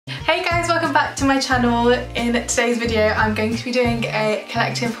Hey guys, welcome back to my channel. In today's video I'm going to be doing a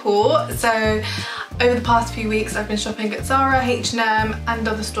collective haul. So over the past few weeks I've been shopping at Zara, H&M and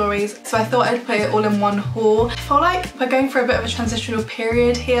other stores, so I thought I'd put it all in one haul. I feel like we're going through a bit of a transitional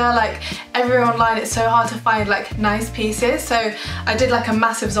period here, like everywhere online it's so hard to find like nice pieces, so I did like a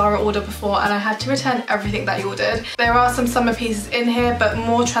massive Zara order before and I had to return everything that I ordered. There are some summer pieces in here but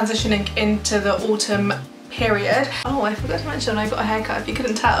more transitioning into the autumn period. Oh, I forgot to mention I got a haircut, if you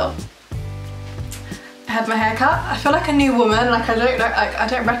couldn't tell. I had my hair cut. I feel like a new woman, like I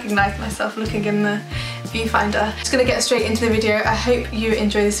don't recognise myself looking in the viewfinder. Just gonna get straight into the video. I hope you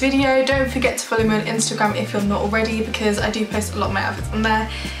enjoy this video. Don't forget to follow me on Instagram if you're not already, because I do post a lot of my outfits on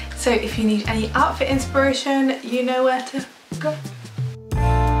there. So if you need any outfit inspiration, you know where to go.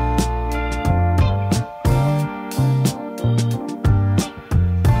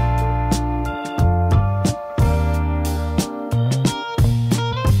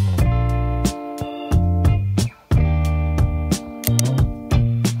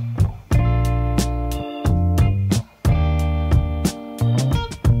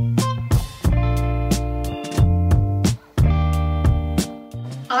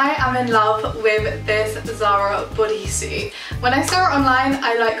 I'm in love with this Zara bodysuit. When I saw it online,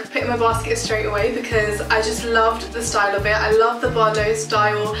 I like put it in my basket straight away because I just loved the style of it. I love the Bordeaux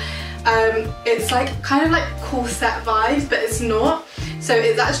style. It's like kind of like corset vibes, but it's not. So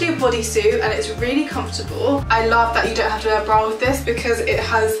it's actually a bodysuit and it's really comfortable. I love that you don't have to wear a bra with this because it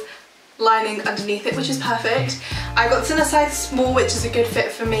has lining underneath it, which is perfect. I got this in a size small, which is a good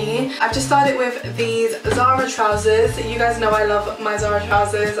fit for me. I've just started with these Zara trousers. You guys know I love my Zara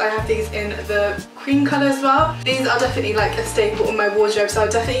trousers. I have these in the cream colour as well. These are definitely like a staple in my wardrobe, so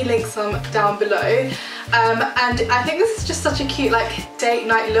I'll definitely link some down below. And I think this is just such a cute like date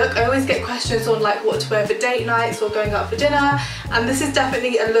night look. I always get questions on like what to wear for date nights or going out for dinner, and this is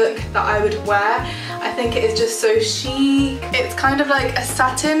definitely a look that I would wear. I think it is just so chic. It's kind of like a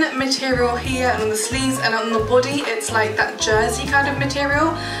satin material here and on the sleeves, and on the body it's like that jersey kind of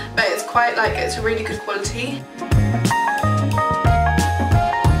material, but it's quite like, it's really good quality.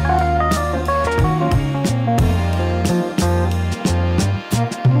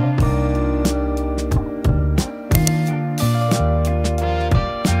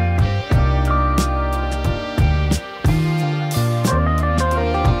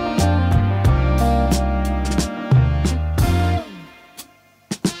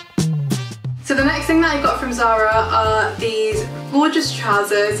 So the next thing that I got from Zara are these gorgeous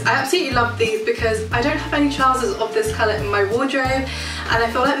trousers. I absolutely love these because I don't have any trousers of this colour in my wardrobe, and I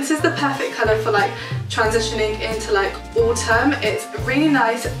feel like this is the perfect colour for like transitioning into like autumn. It's really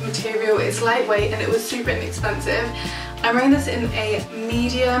nice material, it's lightweight and it was super inexpensive. I'm wearing this in a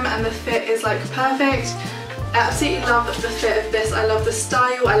medium and the fit is like perfect. I absolutely love the fit of this. I love the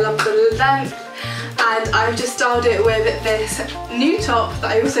style, I love the length. And I've just styled it with this new top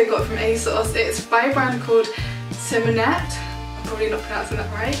that I also got from ASOS. It's by a brand called Simonette. I'm probably not pronouncing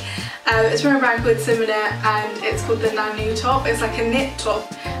that right. It's from a brand called Simonette and it's called the Nanu top. It's like a knit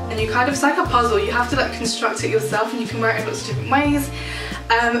top and you kind of, it's like a puzzle. You have to like construct it yourself and you can wear it in lots of different ways.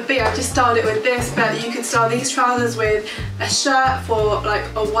 But yeah, I've just styled it with this, but you could style these trousers with a shirt for like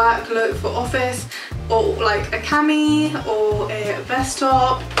a work look for office, or like a cami or a vest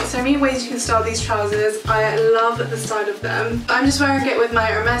top. There's so many ways you can style these trousers. I love the style of them. I'm just wearing it with my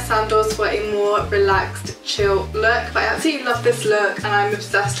Hermes sandals for a more relaxed, chill look, but I absolutely love this look and I'm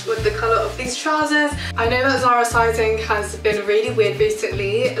obsessed with the colour of these trousers. I know that Zara sizing has been really weird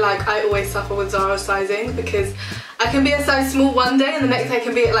recently. Like I always suffer with Zara sizing because I can be a size small one day and the next day I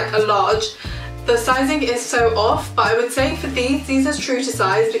can be like a large. The sizing is so off, but I would say for these are true to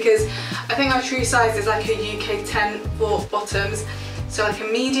size because I think our true size is like a UK 10 for bottoms, so like a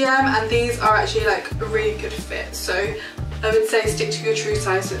medium, and these are actually like a really good fit, so I would say stick to your true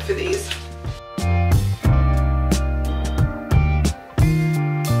size for these.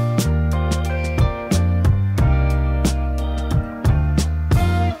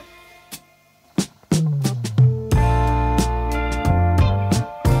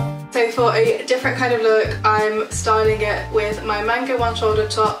 For a different kind of look, I'm styling it with my mango one shoulder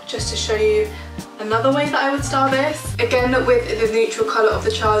top, just to show you another way that I would style this. Again, with the neutral colour of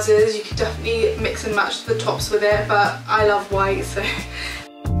the trousers, you could definitely mix and match the tops with it, but I love white, so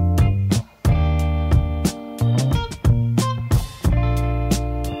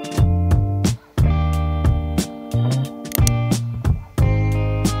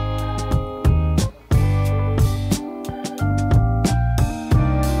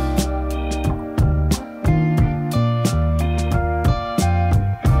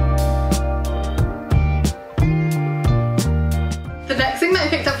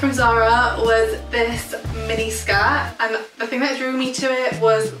from Zara was this mini skirt, and the thing that drew me to it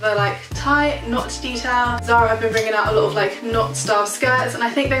was the like tight knot detail. Zara have been bringing out a lot of like knot style skirts, and I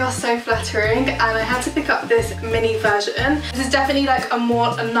think they are so flattering, and I had to pick up this mini version. This is definitely like a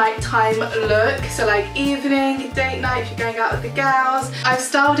nighttime look, so like evening, date night if you're going out with the girls. I've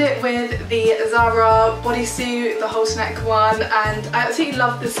styled it with the Zara bodysuit, the halter neck one, and I absolutely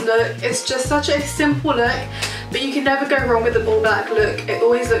love this look. It's just such a simple look, but you can never go wrong with the all black look. It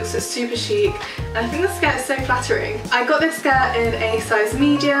always looks super chic, and I think the skirt is so flattering. I got this skirt in a size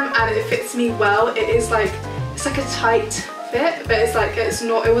medium and it fits me well. It's like a tight fit, but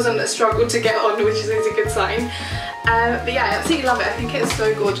it wasn't a struggle to get on, which is always a good sign. But yeah, I absolutely love it. I think it's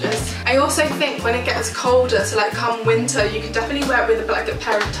so gorgeous. I also think when it gets colder, so like come winter, you can definitely wear it with like a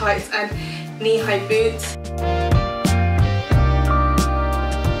pair of tights and knee-high boots.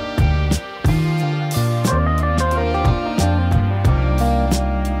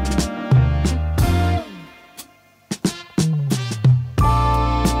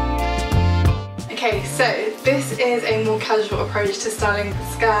 Okay, so this is a more casual approach to styling the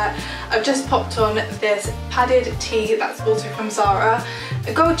skirt. I've just popped on this padded tee that's also from Zara,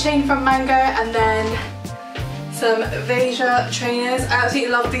 a gold chain from Mango, and then some Veja trainers. I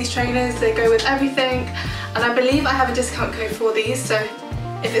absolutely love these trainers, they go with everything, and I believe I have a discount code for these, so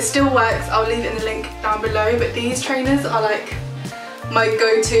if it still works I'll leave it in the link down below. But these trainers are like my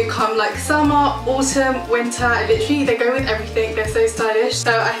go-to come like summer, autumn, winter. Literally they go with everything, they're so stylish,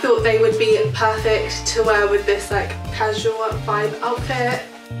 so I thought they would be perfect to wear with this like casual vibe outfit.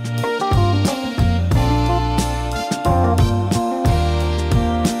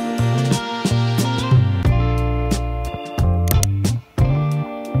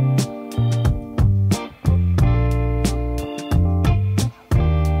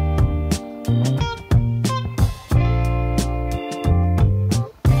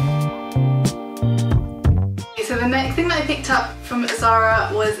 The next thing that I picked up from Zara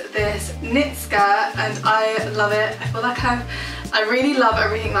was this knit skirt, and I love it. I feel like I really love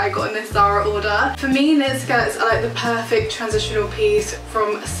everything that I got in this Zara order. For me, knit skirts are like the perfect transitional piece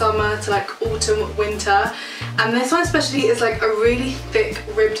from summer to like autumn, winter, and this one especially is like a really thick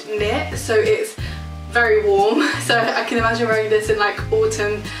ribbed knit, so it's very warm. So I can imagine wearing this in like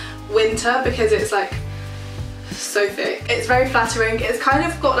autumn, winter, because it's like so thick. It's very flattering. It's kind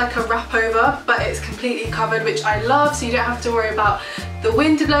of got like a wrap over, but it's completely covered, which I love, so you don't have to worry about the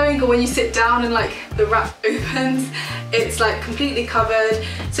wind blowing or when you sit down and like the wrap opens. It's like completely covered,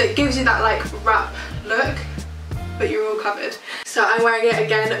 so it gives you that like wrap look, but you're all covered. So I'm wearing it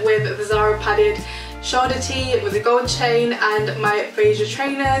again with the Zara padded shoulder tee with a gold chain and my Veja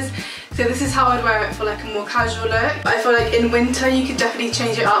trainers. So this is how I'd wear it for like a more casual look. But I feel like in winter you could definitely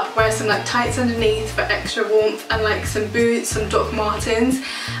change it up, wear some like tights underneath for extra warmth, and like some boots, some Doc Martens,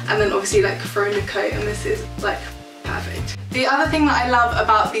 and then obviously like throw in a coat, and this is like perfect. The other thing that I love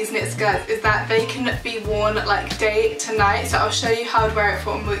about these knit skirts is that they can be worn like day to night, so I'll show you how I'd wear it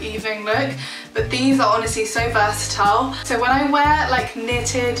for a more evening look. But these are honestly so versatile. So when I wear like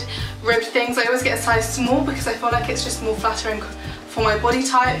knitted ribbed things, I always get a size small because I feel like it's just more flattering for my body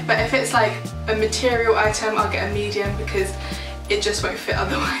type. But if it's like a material item, I'll get a medium because it just won't fit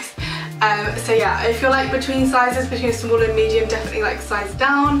otherwise. So yeah, I feel like between sizes, between small and medium, definitely like size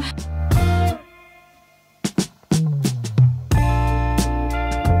down.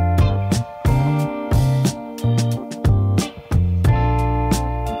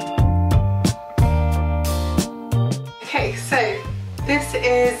 Okay, so this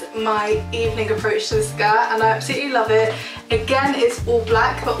is my evening approach to the skirt, and I absolutely love it. Again, it's all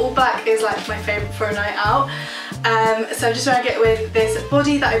black, but all black is like my favourite for a night out. So I'm just wearing it with this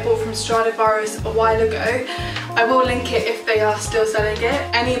body that I bought from Stradivarius a while ago. I will link it if they are still selling it.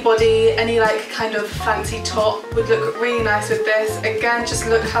 Any body, any like kind of fancy top would look really nice with this. Again, just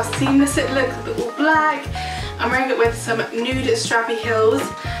look how seamless it looks with all black. I'm wearing it with some nude strappy heels,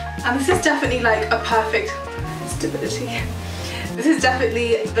 and this is definitely like a perfect stability. This is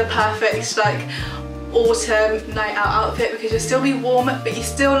definitely the perfect like autumn night out outfit, because you'll still be warm but you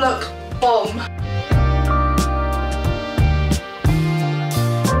still look bomb.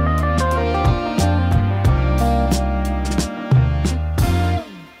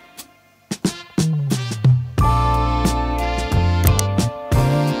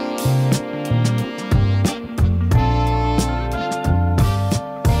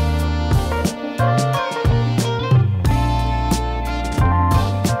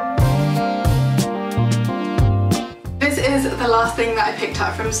 The last thing that I picked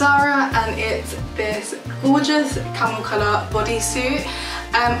up from Zara, and it's this gorgeous camel colour bodysuit.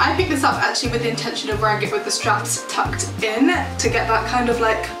 I picked this up actually with the intention of wearing it with the straps tucked in to get that kind of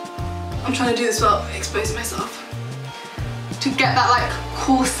like, I'm trying to do this without exposing myself, to get that like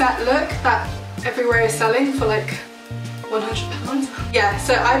corset look that everywhere is selling for like £100. Yeah,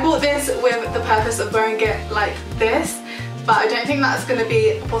 so I bought this with the purpose of wearing it like this, but I don't think that's going to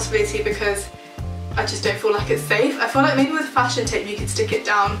be a possibility because I just don't feel like it's safe. I feel like maybe with fashion tape you could stick it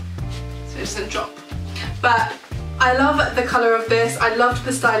down so it doesn't drop. But I love the colour of this, I loved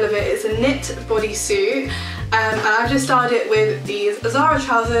the style of it. It's a knit bodysuit, and I've just styled it with these Zara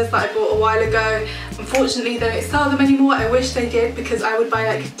trousers that I bought a while ago. Unfortunately they don't sell them anymore. I wish they did because I would buy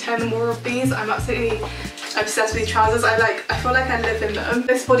like 10 more of these. I'm absolutely obsessed with these trousers. I feel like I live in them.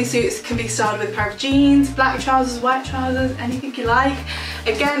 This bodysuit can be styled with a pair of jeans, black trousers, white trousers, anything you like.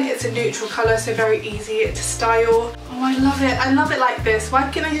 Again, it's a neutral colour, so very easy to style. Oh, I love it. I love it like this. Why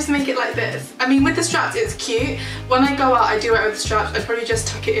can't I just make it like this? I mean, with the straps it's cute. When I go out I do wear it with the straps. I'd probably just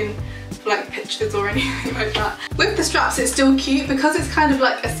tuck it in for like pictures or anything like that. With the straps it's still cute because it's kind of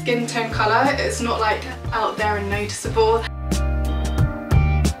like a skin tone colour. It's not like out there and noticeable.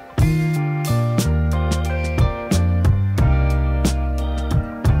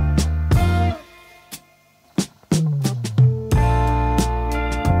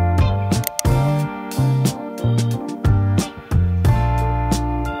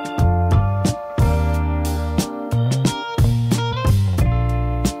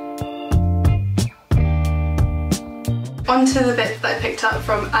 Onto the bits that I picked up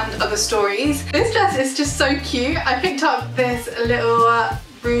from And Other Stories. This dress is just so cute. I picked up this little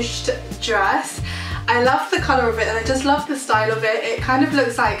ruched dress. I love the colour of it and I just love the style of it. It kind of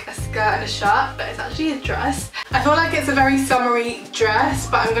looks like a skirt and a shirt, but it's actually a dress. I feel like it's a very summery dress,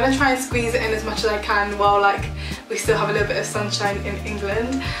 but I'm going to try and squeeze it in as much as I can while like we still have a little bit of sunshine in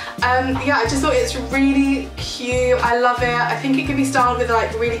England. Yeah, I just thought it's really cute. I love it. I think it could be styled with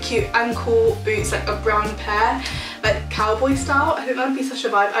like really cute ankle boots, like a brown pair, like cowboy style. I think that would be such a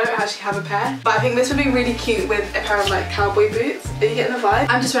vibe. I don't actually have a pair, but I think this would be really cute with a pair of like cowboy boots. Are you getting the vibe?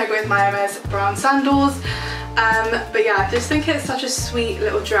 I'm just wearing it with my Hermes brown sandals. But yeah, I just think it's such a sweet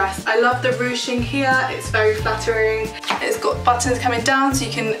little dress. I love the ruching here. It's very flattering. It's got buttons coming down so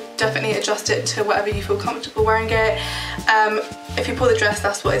you can definitely adjust it to whatever you feel comfortable wearing it. If you pull the dress,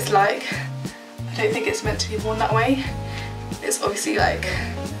 that's what it's like. I don't think it's meant to be worn that way. It's obviously like,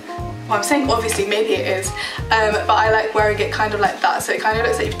 well, I'm saying obviously, maybe it is, but I like wearing it kind of like that, so it kind of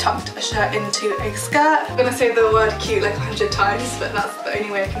looks like you've tucked a shirt into a skirt. I'm gonna say the word cute like 100 times, but that's the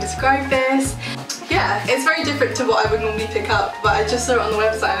only way I can describe this. Yeah, it's very different to what I would normally pick up, but I just saw it on the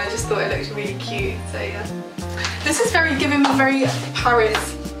website and I just thought it looked really cute, so yeah. This is very giving me very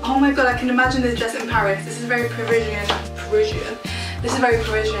Paris. Oh my god, I can imagine this dress in Paris. This is very Parisian. This is very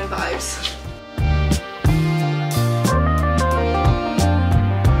Parisian vibes.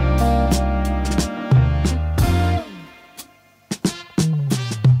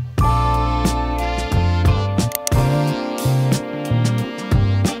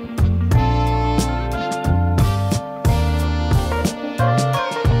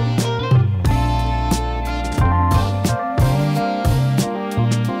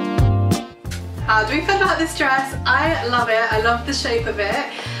 How do we feel about this dress? I love it. I love the shape of it.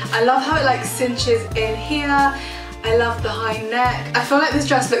 I love how it like cinches in here. I love the high neck. I feel like this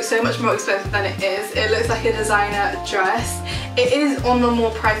dress looks so much more expensive than it is. It looks like a designer dress. It is on the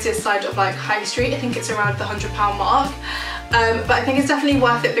more pricier side of like high street. I think it's around the £100 mark. But I think it's definitely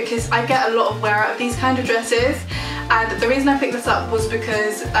worth it because I get a lot of wear out of these kind of dresses. And the reason I picked this up was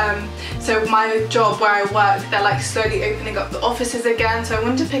because, so my job where I work, they're like slowly opening up the offices again. So I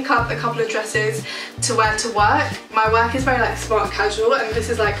wanted to pick up a couple of dresses to wear to work. My work is very like smart casual and this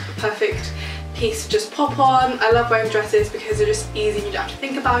is like a perfect piece to just pop on. I love wearing dresses because they're just easy, you don't have to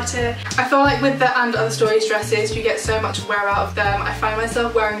think about it. I feel like with the And Other Stories dresses, you get so much wear out of them. I find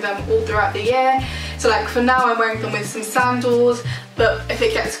myself wearing them all throughout the year. So like for now I'm wearing them with some sandals, but if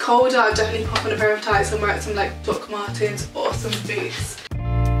it gets colder I'll definitely pop on a pair of tights and wear some like Doc Martens or some boots.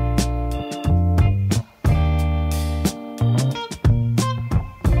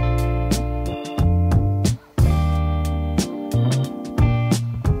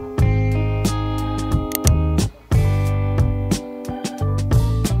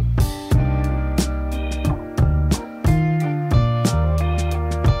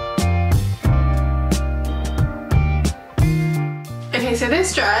 So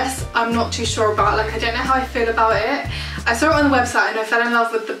this dress, I'm not too sure about, like I don't know how I feel about it. I saw it on the website and I fell in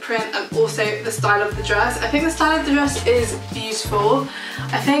love with the print and also the style of the dress. I think the style of the dress is beautiful.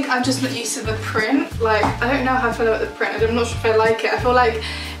 I think I'm just not used to the print. Like, I don't know how I feel about the print. I'm not sure if I like it. I feel like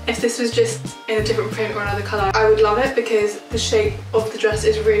If this was just in a different print or another colour, I would love it because the shape of the dress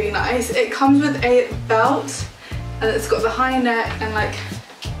is really nice. It comes with a belt and it's got the high neck and like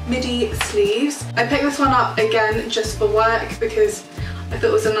midi sleeves. I picked this one up again just for work because I thought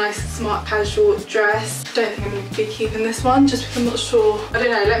it was a nice smart casual dress. Don't think I'm going to be keeping this one just because I'm not sure. I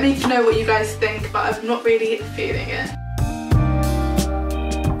don't know, let me know what you guys think, but I'm not really feeling it.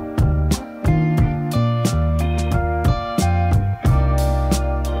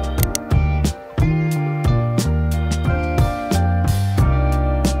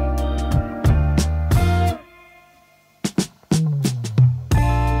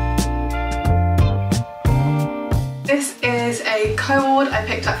 This is a co-ord I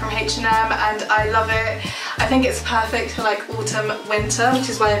picked up from H&M and I love it. I think it's perfect for like autumn, winter, which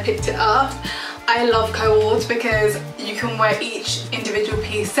is why I picked it up. I love co-ords because you can wear each individual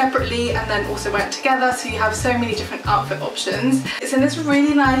piece separately and then also wear it together, so you have so many different outfit options. It's in this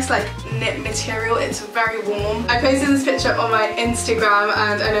really nice like knit material. It's very warm. I posted this picture on my Instagram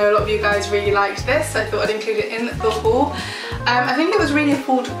and I know a lot of you guys really liked this, so I thought I'd include it in the haul. I think it was really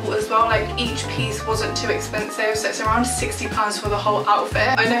affordable as well, like each piece wasn't too expensive, so it's around £60 for the whole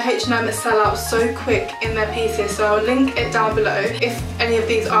outfit. I know H&M sell out so quick in their pieces, so I'll link it down below. If any of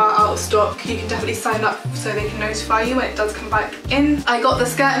these are out of stock, you can definitely sign up so they can notify you when it does come back in. I got the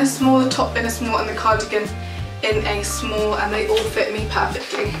skirt in a small, the top in a small and the cardigan in a small, and they all fit me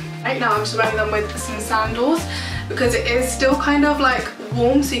perfectly. Right now I'm just wearing them with some sandals because it is still kind of like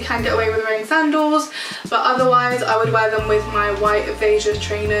warm, so you can get away with wearing sandals, but otherwise I would wear them with my white Avasia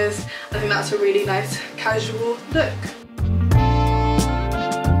trainers. I think that's a really nice casual look.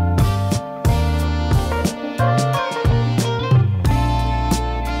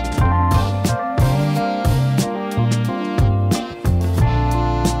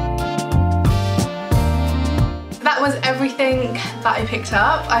 Was everything that I picked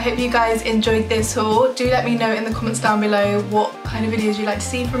up. I hope you guys enjoyed this haul. Do let me know in the comments down below what kind of videos you'd like to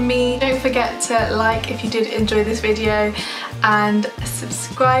see from me. Don't forget to like if you did enjoy this video and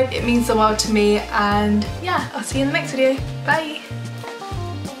subscribe. It means the world to me, and yeah, I'll see you in the next video. Bye!